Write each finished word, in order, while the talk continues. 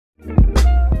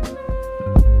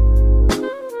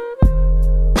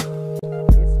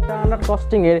Product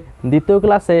কস্টিংয়ের দ্বিতীয়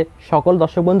ক্লাসে সকল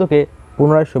দর্শক বন্ধুকে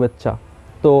পুনরায় শুভেচ্ছা।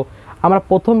 তো আমরা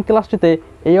প্রথম ক্লাসটিতে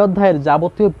এই অধ্যায়ের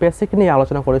যাবতীয় বেসিক নিয়ে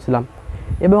আলোচনা করেছিলাম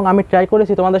এবং আমি ট্রাই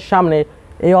করেছি তোমাদের সামনে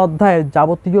এই অধ্যায়ের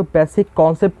যাবতীয় বেসিক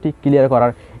কনসেপ্টটি ক্লিয়ার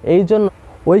করার। এই জন্য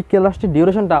ওই ক্লাসটির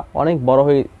ডিউরেশনটা অনেক বড়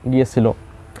হয়ে গিয়েছিল।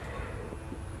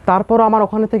 তারপর আমার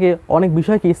ওখানে থেকে অনেক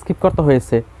বিষয়কে স্কিপ করতে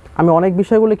হয়েছে, আমি অনেক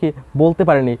বিষয়গুলিকে বলতে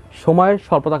পারিনি সময়ের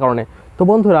স্বল্পতার কারণে। তো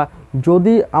বন্ধুরা,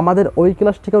 যদি আমাদের ওই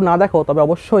ক্লাসটিকেও না দেখো তবে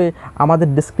অবশ্যই আমাদের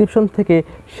ডেসক্রিপশন থেকে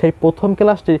সেই প্রথম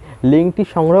ক্লাসটির লিঙ্কটি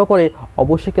সংগ্রহ করে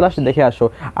অবশ্যই ক্লাসটি দেখে আসো।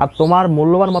 আর তোমার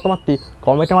মূল্যবান মতামতটি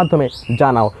কমেন্টের মাধ্যমে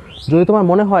জানাও। যদি তোমার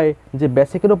মনে হয় যে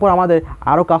বেসিকের উপর আমাদের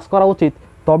আরও কাজ করা উচিত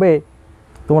তবে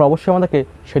তোমরা অবশ্যই আমাদেরকে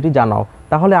সেটি জানাও,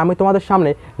 তাহলে আমি তোমাদের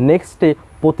সামনে নেক্সটে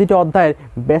প্রতিটি অধ্যায়ের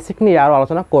বেসিক নিয়ে আরও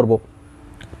আলোচনা করব।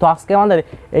 তো আজকে আমাদের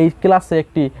এই ক্লাসে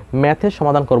একটি ম্যাথের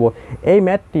সমাধান করব। এই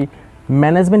ম্যাথটি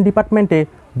ম্যানেজমেন্ট ডিপার্টমেন্টে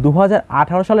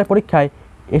 2018 সালের পরীক্ষায়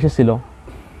এসেছিল।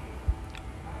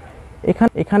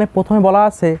 এখানে প্রথমে বলা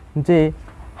আছে যে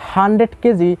 100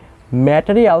 কেজি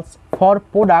ম্যাটেরিয়ালস ফর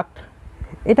প্রোডাক্ট,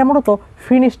 এটা মূলত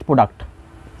ফিনিশড প্রোডাক্ট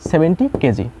 70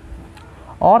 কেজি,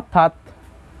 অর্থাৎ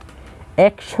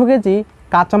 100 কেজি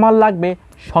কাঁচামাল লাগবে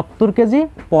 70 কেজি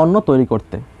পণ্য তৈরি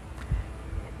করতে।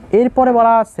 এরপরে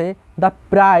বলা আছে দ্য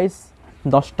প্রাইস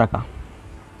 10 টাকা।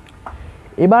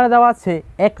 এবারে দেওয়া আছে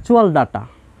অ্যাকচুয়াল ডাটা।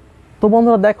 তো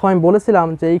বন্ধুরা দেখো, আমি বলেছিলাম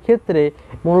যে এই ক্ষেত্রে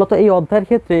মূলত এই অধ্যায়ের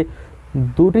ক্ষেত্রে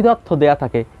দুটি তথ্য দেয়া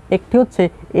থাকে। একটি হচ্ছে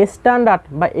স্ট্যান্ডার্ড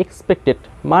বা এক্সপেক্টেড,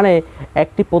 মানে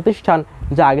একটি প্রতিষ্ঠান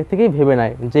যা আগে থেকেই ভেবে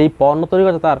নেয় যে এই পণ্য তৈরি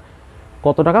করতে তার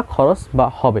কত টাকা খরচ বা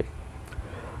হবে,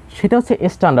 সেটা হচ্ছে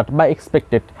স্ট্যান্ডার্ড বা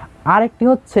এক্সপেক্টেড। আর একটি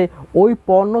হচ্ছে ওই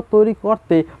পণ্য তৈরি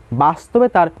করতে বাস্তবে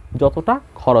তার যতটা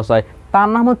খরচ হয়, তার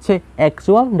নাম হচ্ছে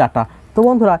অ্যাকচুয়াল ডাটা। তো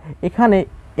বন্ধুরা, এখানে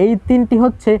এই তিনটি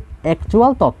হচ্ছে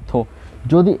অ্যাকচুয়াল তথ্য।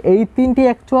 যদি এই তিনটি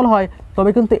অ্যাকচুয়াল হয় তবে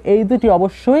কিন্তু এই দুটি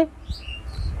অবশ্যই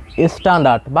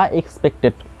স্ট্যান্ডার্ড বা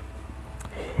এক্সপেক্টেড।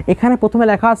 এখানে প্রথমে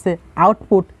লেখা আছে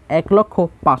আউটপুট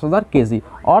 1,05,000 কেজি,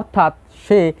 অর্থাৎ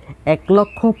সে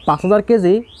 1,05,000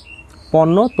 কেজি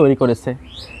পণ্য তৈরি করেছে।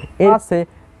 এর আছে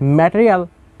ম্যাটেরিয়াল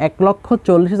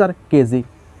 1,40,000 কেজি,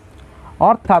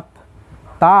 অর্থাৎ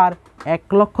তার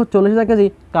 1,40,000 কেজি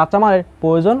কাঁচামালের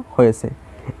প্রয়োজন হয়েছে।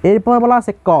 এরপর বলা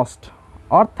আছে কস্ট,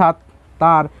 অর্থাৎ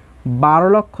তার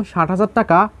 12,60,000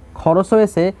 টাকা খরচ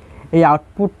হয়েছে এই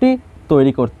আউটপুটটি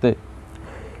তৈরি করতে।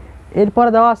 এরপরে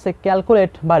দেওয়া আছে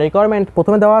ক্যালকুলেট বা রিকোয়ারমেন্ট।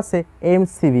 প্রথমে দেওয়া আছে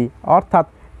এমসিভি, অর্থাৎ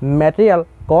ম্যাটেরিয়াল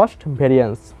কস্ট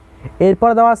ভেরিয়েন্স।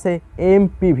 এরপরে দেওয়া আছে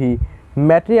এমপিভি,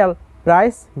 ম্যাটেরিয়াল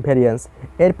প্রাইস ভেরিয়েন্স।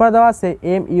 এরপরে দেওয়া আছে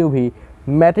এমইউভি,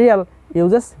 ম্যাটেরিয়াল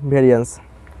ইউজেস ভেরিয়েন্স।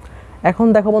 এখন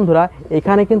দেখো বন্ধুরা,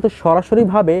 এখানে কিন্তু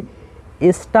সরাসরিভাবে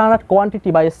স্ট্যান্ডার্ড কোয়ান্টিটি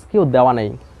বা এসকিউ দেওয়া নেই।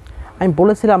 আমি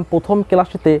বলেছিলাম প্রথম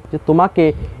ক্লাসটিতে যে তোমাকে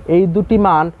এই দুটি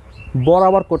মান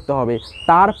বরাবর করতে হবে,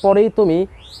 তারপরেই তুমি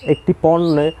একটি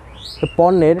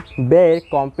পণ্যের ব্যয়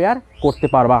কম্পেয়ার করতে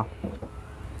পারবা।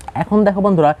 এখন দেখো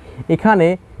বন্ধুরা, এখানে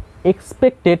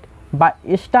এক্সপেক্টেড বা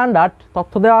স্ট্যান্ডার্ড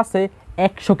তথ্য দেওয়া আছে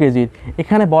 100 কেজির।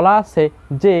 এখানে বলা আছে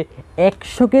যে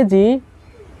 100 কেজি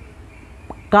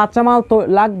কাঁচামাল তো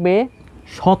লাগবে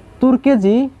 70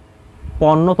 কেজি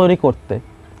পণ্য তৈরি করতে।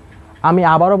 আমি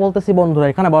আবারও বলতেছি বন্ধুরা,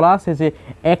 এখানে বলা আছে যে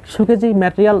 100 কেজি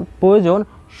ম্যাটেরিয়াল প্রয়োজন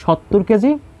 70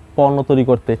 কেজি পণ্য তৈরি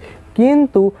করতে,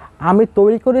 কিন্তু আমি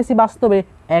তৈরি করেছি বাস্তবে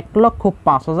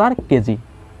 1,05,000 কেজি।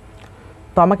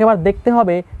 তো আমাকে এবার দেখতে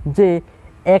হবে যে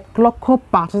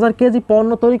 1,05,000 কেজি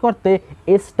পণ্য তৈরি করতে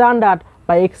স্ট্যান্ডার্ড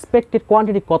বা এক্সপেক্টেড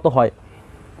কোয়ান্টিটি কত হয়।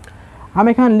 আমি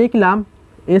এখানে লিখলাম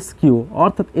এসকিউ,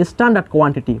 অর্থাৎ স্ট্যান্ডার্ড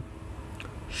কোয়ান্টিটি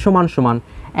সমান সমান।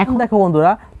 এখন দেখো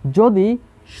বন্ধুরা, যদি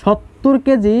 70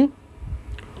 কেজি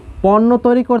পণ্য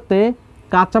তৈরি করতে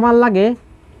কাঁচামাল লাগে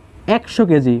 100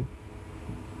 কেজি,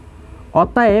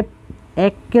 অতএব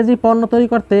 1 কেজি পণ্য তৈরি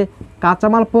করতে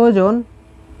কাঁচামাল প্রয়োজন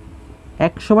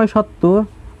 100/70,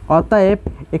 অতএব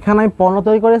এখানে আমি পণ্য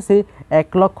তৈরি করেছি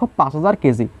 1,05,000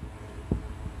 কেজি।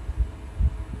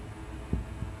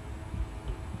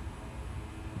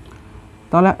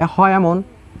 তাহলে হয় এমন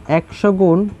 100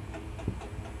 গুণ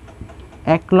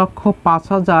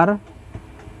 1,05,000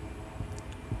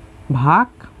 ভাগ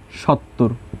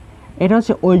 70। এটা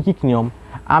হচ্ছে ঐকিক নিয়ম।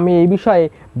 আমি এই বিষয়ে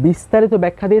বিস্তারিত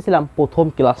ব্যাখ্যা দিয়েছিলাম প্রথম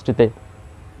ক্লাসটিতে।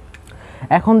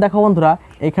 এখন দেখো বন্ধুরা,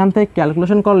 এখান থেকে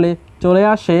ক্যালকুলেশন করলে চলে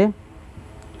আসে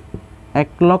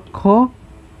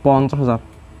 1,50,000।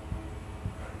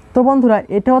 তো বন্ধুরা,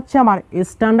 এটা হচ্ছে আমার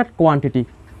স্ট্যান্ডার্ড কোয়ান্টিটি,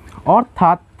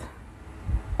 অর্থাৎ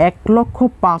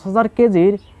 1,05,000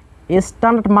 কেজির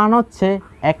স্ট্যান্ডার্ড মান হচ্ছে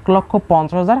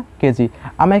 1,50,000 কেজি।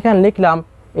 আমি এখানে লিখলাম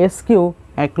এসকিউ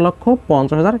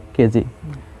 1,50,000 কেজি।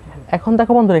 এখন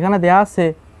দেখো বন্ধুরা, এখানে দেওয়া আছে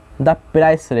দ্য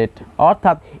প্রাইস রেট,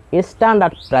 অর্থাৎ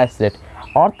স্ট্যান্ডার্ড প্রাইস রেট।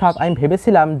 অর্থাৎ আমি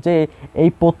ভেবেছিলাম যে এই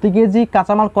প্রতি কেজি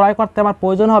কাঁচামাল ক্রয় করতে আমার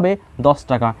প্রয়োজন হবে 10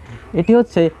 টাকা। এটি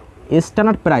হচ্ছে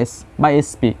স্ট্যান্ডার্ড প্রাইস বা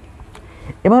এসপি।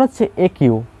 এবার হচ্ছে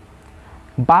একিউ,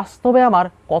 বাস্তবে আমার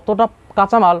কতটা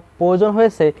কাঁচামাল প্রয়োজন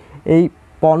হয়েছে এই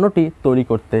পণ্যটি তৈরি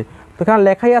করতে। তো এখানে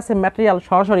লেখাই আছে ম্যাটেরিয়াল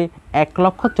সরাসরি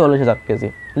 1,40,000 কেজি।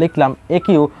 লিখলাম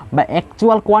একিউ বা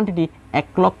অ্যাকচুয়াল কোয়ান্টিটি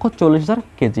 1,40,000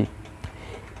 কেজি।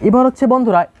 এবার হচ্ছে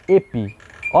বন্ধুরা এপি,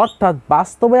 অর্থাৎ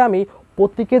বাস্তবে আমি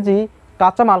প্রতি কেজি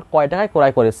কাঁচামাল কয় টাকায়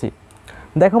ক্রয় করেছি।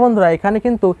 দেখো বন্ধুরা, এখানে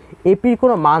কিন্তু এপির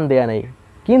কোনো মান দেয়া নেই,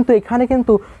 কিন্তু এখানে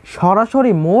কিন্তু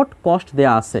সরাসরি মোট কস্ট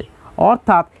দেয়া আছে,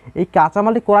 অর্থাৎ এই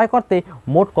কাঁচামালটি ক্রয় করতে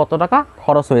মোট কত টাকা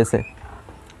খরচ হয়েছে।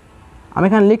 আমি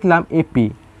এখানে লিখলাম AP,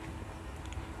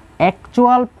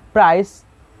 actual price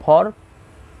for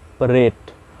rate,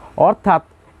 অর্থাৎ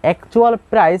অ্যাকচুয়াল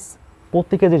প্রাইস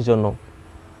প্রতি কেজির জন্য।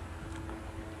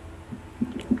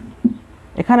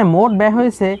 এখানে মোট ব্যয়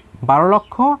হয়েছে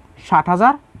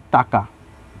 12,60,000 টাকা।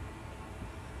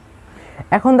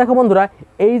 এখন দেখো বন্ধুরা,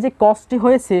 এই যে কস্টটি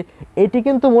হয়েছে এটি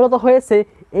কিন্তু মূলত হয়েছে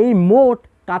এই মোট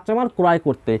কাঁচামাল ক্রয়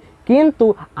করতে, কিন্তু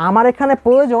আমার এখানে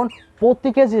প্রয়োজন প্রতি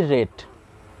কেজির রেট।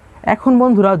 এখন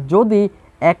বন্ধুরা, যদি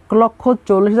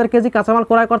 1,40,000 কেজি কাঁচামাল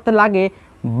ক্রয় করতে লাগে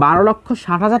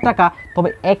 12,60,000 টাকা, তবে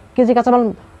 1 কেজি কাঁচামাল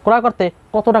ক্রয় করতে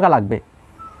কত টাকা লাগবে।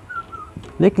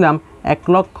 লিখলাম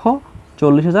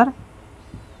 1,40,000,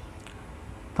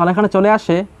 তাহলে এখানে চলে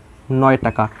আসে 9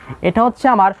 টাকা। এটা হচ্ছে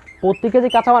আমার প্রতি কেজি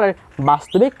কাঁচামালের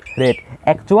বাস্তবিক রেট,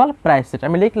 অ্যাকচুয়াল প্রাইস রেট।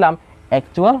 আমি লিখলাম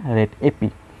অ্যাকচুয়াল রেট এপি।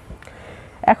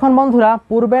 এখন বন্ধুরা,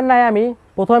 পূর্বের ন্যায় আমি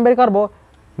প্রথমে বের করব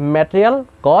ম্যাটেরিয়াল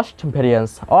কস্ট ভেরিয়েন্স,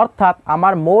 অর্থাৎ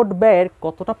আমার মোট ব্যয়ের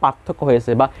কতটা পার্থক্য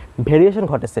হয়েছে বা ভেরিয়েশন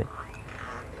ঘটেছে।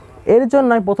 এর জন্য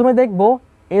আমি প্রথমে দেখব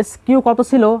এসকিউ কত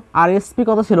ছিল আর এসপি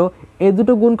কত ছিল। এই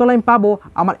দুটো গুণ করলে আমি পাবো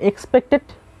আমার এক্সপেক্টেড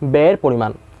ব্যয়ের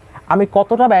পরিমাণ, আমি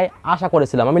কতটা ব্যয় আশা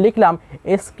করেছিলাম। আমি লিখলাম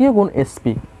এসকিউ গুণ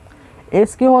এসপি।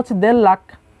 এসকিউ হচ্ছে 1.5 লাখ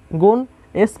গুণ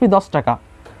এসপি 10 টাকা,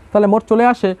 তাহলে মোট চলে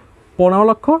আসে 15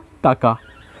 লক্ষ টাকা।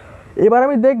 এবার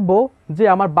আমি দেখব যে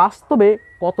আমার বাস্তবে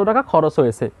কত টাকা খরচ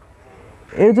হয়েছে।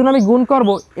 এর জন্য আমি গুণ করব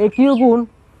একিউ গুণ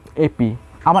এপি।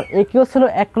 আমার একিউ ছিল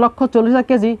 1,40,000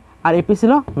 কেজি আর এপি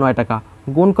ছিল 9 টাকা।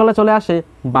 গুণ করলে চলে আসে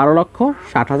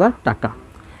 12,60,000 টাকা।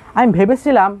 আমি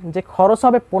ভেবেছিলাম যে খরচ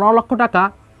হবে 15 লক্ষ টাকা,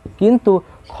 কিন্তু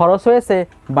খরচ হয়েছে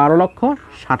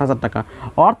 12,60,000 টাকা,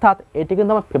 অর্থাৎ এটি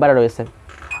কিন্তু আমার ফেভারে রয়েছে।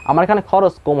 আমার এখানে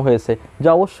খরচ কম হয়েছে, যা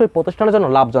অবশ্যই প্রতিষ্ঠানের জন্য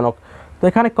লাভজনক। তো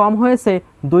এখানে কম হয়েছে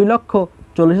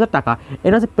 2,40,000 টাকা।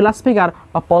 এটা হচ্ছে প্লাস ফিগার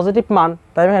বা পজিটিভ মান,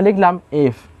 তাই আমি লিখলাম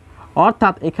এফ,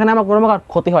 অর্থাৎ এখানে আমার কোনো প্রকার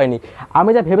ক্ষতি হয়নি। আমি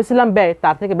যা ভেবেছিলাম ব্যয়,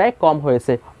 তার থেকে ব্যয় কম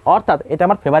হয়েছে, অর্থাৎ এটা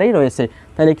আমার ফেভারেই রয়েছে,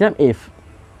 তাই লিখলাম এফ।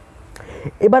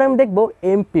 এবার আমি দেখব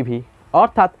এমপিভি,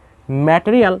 অর্থাৎ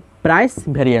ম্যাটেরিয়াল প্রাইস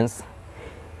ভেরিয়েন্স।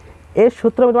 এর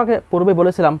সূত্র আমি তোমাকে পূর্বে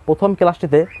বলেছিলাম প্রথম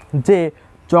ক্লাসটিতে, যে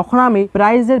যখন আমি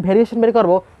প্রাইসের ভেরিয়েশন বের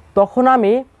করব তখন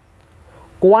আমি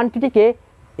কোয়ান্টিটিকে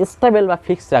স্টেবল বা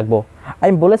ফিক্স রাখবো।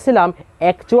 আমি বলেছিলাম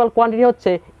অ্যাকচুয়াল কোয়ান্টিটি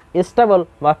হচ্ছে স্টেবল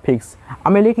বা ফিক্স।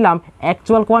 আমি লিখলাম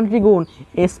অ্যাকচুয়াল কোয়ান্টিটি গুণ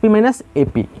এসপি মাইনাস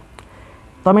এপি।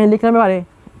 তো আমি লিখলাম এবারে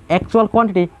অ্যাকচুয়াল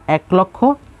কোয়ান্টিটি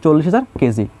 1,40,000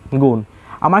 কেজি গুণ,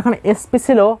 আমার এখানে এসপি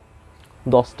ছিল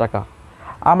 10 টাকা,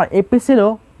 আমার এপি ছিল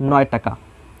 9 টাকা।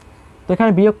 তো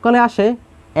এখানে বিয়োগ করলে আসে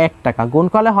 1 টাকা, গুণ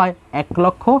করলে হয়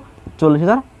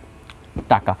 1,40,000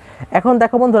 টাকা। এখন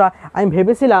দেখো বন্ধুরা, আমি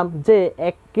ভেবেছিলাম যে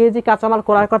 1 কেজি কাঁচামাল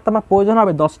ক্রয় করতে আমার প্রয়োজন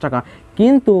হবে 10 টাকা,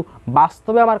 কিন্তু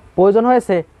বাস্তবে আমার প্রয়োজন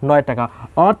হয়েছে 9 টাকা,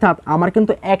 অর্থাৎ আমার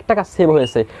কিন্তু 1 টাকা সেভ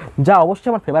হয়েছে, যা অবশ্যই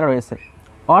আমার ফেভারে রয়েছে।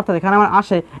 অর্থাৎ এখানে আমার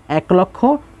আসে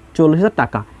 1,40,000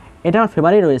 টাকা। এটা আমার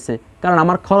ফেভারেই রয়েছে, কারণ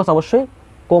আমার খরচ অবশ্যই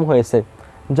কম হয়েছে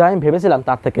যা আমি ভেবেছিলাম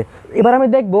তার থেকে। এবার আমি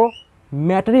দেখব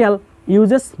ম্যাটেরিয়াল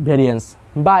ইউজেস ভেরিয়েন্স,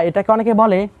 বা এটাকে অনেকে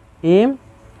বলে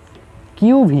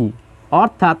MQV,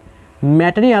 অর্থাৎ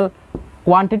ম্যাটেরিয়াল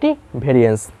কোয়ান্টিটি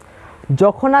ভেরিয়েন্স।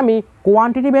 যখন আমি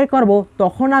কোয়ান্টিটি বের করব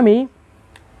তখন আমি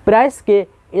প্রাইসকে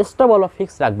স্টেবল বা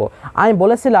ফিক্স রাখবো। আমি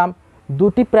বলেছিলাম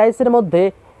দুটি প্রাইসের মধ্যে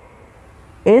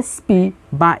এসপি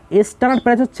বা স্ট্যান্ডার্ড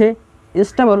প্রাইস হচ্ছে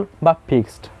স্টেবল বা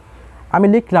ফিক্সড। আমি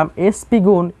লিখলাম এসপি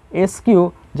গুণ এসকিউ,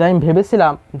 যা আমি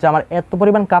ভেবেছিলাম যে আমার এত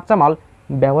পরিমাণ কাঁচামাল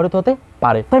ব্যবহৃত হতে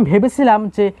পারে। তো আমি ভেবেছিলাম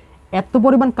যে এত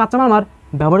পরিমাণ কাঁচামাল আমার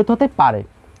ব্যবহৃত হতে পারে।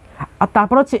 আর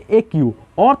তারপর হচ্ছে একিউ,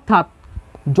 অর্থাৎ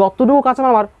যতটুকু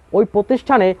কাঁচামাল আমার ওই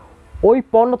প্রতিষ্ঠানে ওই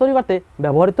পণ্য তৈরি করতে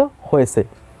ব্যবহৃত হয়েছে।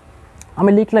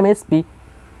 আমি লিখলাম এসপি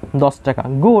 10 টাকা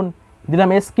গুণ দিলাম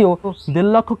এসকিউ 1.5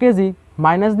 লক্ষ কেজি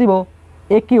মাইনাস দিব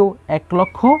একিউ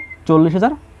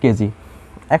 1,40,000 কেজি।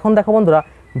 এখন দেখো বন্ধুরা,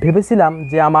 ভেবেছিলাম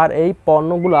যে আমার এই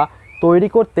পণ্যগুলা তৈরি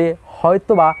করতে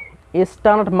হয়তোবা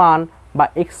স্ট্যান্ডার্ড মান বা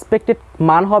এক্সপেক্টেড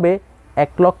মান হবে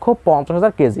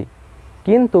 1,50,000 কেজি,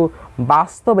 কিন্তু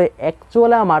বাস্তবে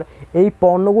অ্যাকচুয়ালি আমার এই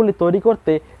পণ্যগুলি তৈরি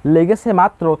করতে লেগেছে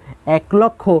মাত্র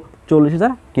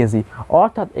 1,40,000 কেজি।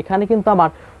 অর্থাৎ এখানে কিন্তু আমার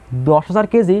 10,000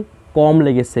 কেজি কম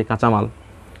লেগেছে কাঁচামাল,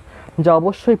 যা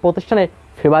অবশ্যই প্রতিষ্ঠানের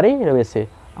ফেভারেই রয়েছে,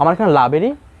 আমার এখানে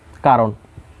লাভেরই কারণ।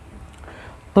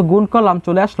 তো গুণ করলাম,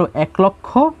 চলে আসলো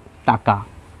 1,00,000 টাকা।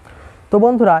 তো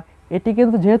বন্ধুরা, এটি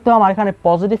কিন্তু যেহেতু আমার এখানে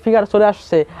পজিটিভ ফিগার চলে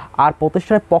আসছে আর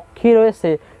প্রতিষ্ঠানের পক্ষেই রয়েছে,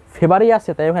 ফেভারেই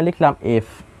আছে, তাই এখানে লিখলাম এফ।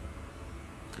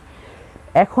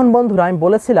 এখন বন্ধুরা, আমি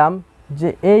বলেছিলাম যে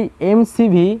এই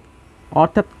এমসিভি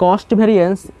অর্থাৎ কস্ট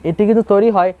ভেরিয়েন্স, এটি কিন্তু তৈরি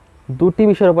হয় দুটি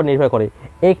বিষয়ের উপর নির্ভর করে।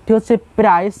 একটি হচ্ছে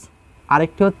প্রাইস,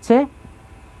 আরেকটি হচ্ছে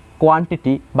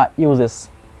কোয়ান্টিটি বা ইউজেস।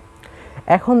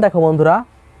 এখন দেখো বন্ধুরা,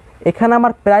 এখানে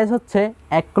আমার প্রাইস হচ্ছে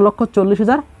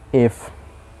 1,40,000 এফ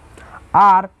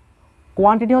আর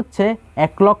কোয়ান্টিটি হচ্ছে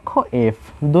 1,00,000 এফ,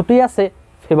 দুটোই আছে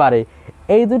ফেভারে।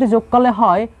 এই দুটি যোগ করলে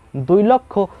হয়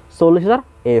 2,40,000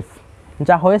 এফ,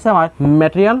 যা হয়েছে আমার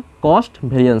ম্যাটেরিয়াল কস্ট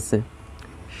ভেরিয়েন্সে।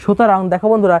 সুতরাং দেখো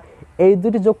বন্ধুরা, এই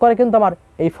দুটি যোগ করে কিন্তু আমার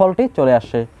এই ফলটি চলে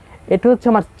আসে। এটি হচ্ছে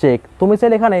আমার চেক। তুমি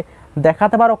চাইলে এখানে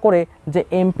দেখাতে পারো করে যে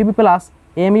এমপিভি প্লাস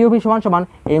এমইউভি সমান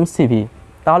এমসিভি,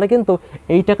 তাহলে কিন্তু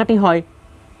এই টাকাটি হয়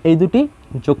এই দুটি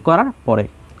যোগ করার পরে।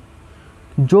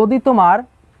 যদি তোমার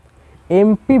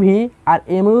এমপিভি আর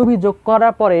এমইউভি যোগ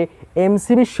করার পরে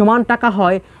এমসিভি সমান টাকা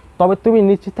হয়, তবে তুমি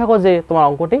নিশ্চিত থাকো যে তোমার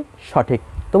অঙ্কটি সঠিক।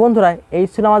 তো বন্ধুরা, এই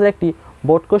ছিল আমাদের একটি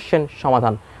বোর্ড কোশ্চেন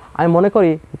সমাধান। আমি মনে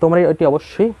করি তোমরা এটি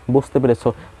অবশ্যই বুঝতে পেরেছো।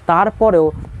 তারপরেও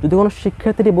যদি কোনো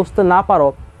শিক্ষার্থীটি বুঝতে না পারো,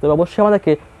 তবে অবশ্যই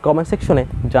আমাদেরকে কমেন্ট সেকশনে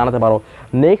জানাতে পারো।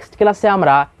 নেক্সট ক্লাসে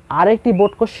আমরা আরেকটি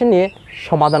বোর্ড কোশ্চেন নিয়ে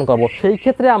সমাধান করব। সেই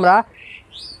ক্ষেত্রে আমরা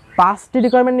 5টি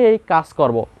রিকোয়ারমেন্ট নিয়েই কাজ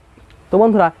করব। তো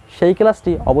বন্ধুরা, সেই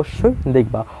ক্লাসটি অবশ্যই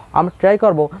দেখবা। আমরা ট্রাই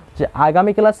করব যে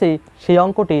আগামী ক্লাসেই সেই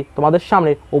অঙ্কটি তোমাদের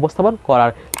সামনে উপস্থাপন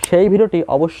করার। সেই ভিডিওটি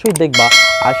অবশ্যই দেখবা।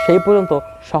 আর সেই পর্যন্ত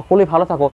সকলেই ভালো থাকো।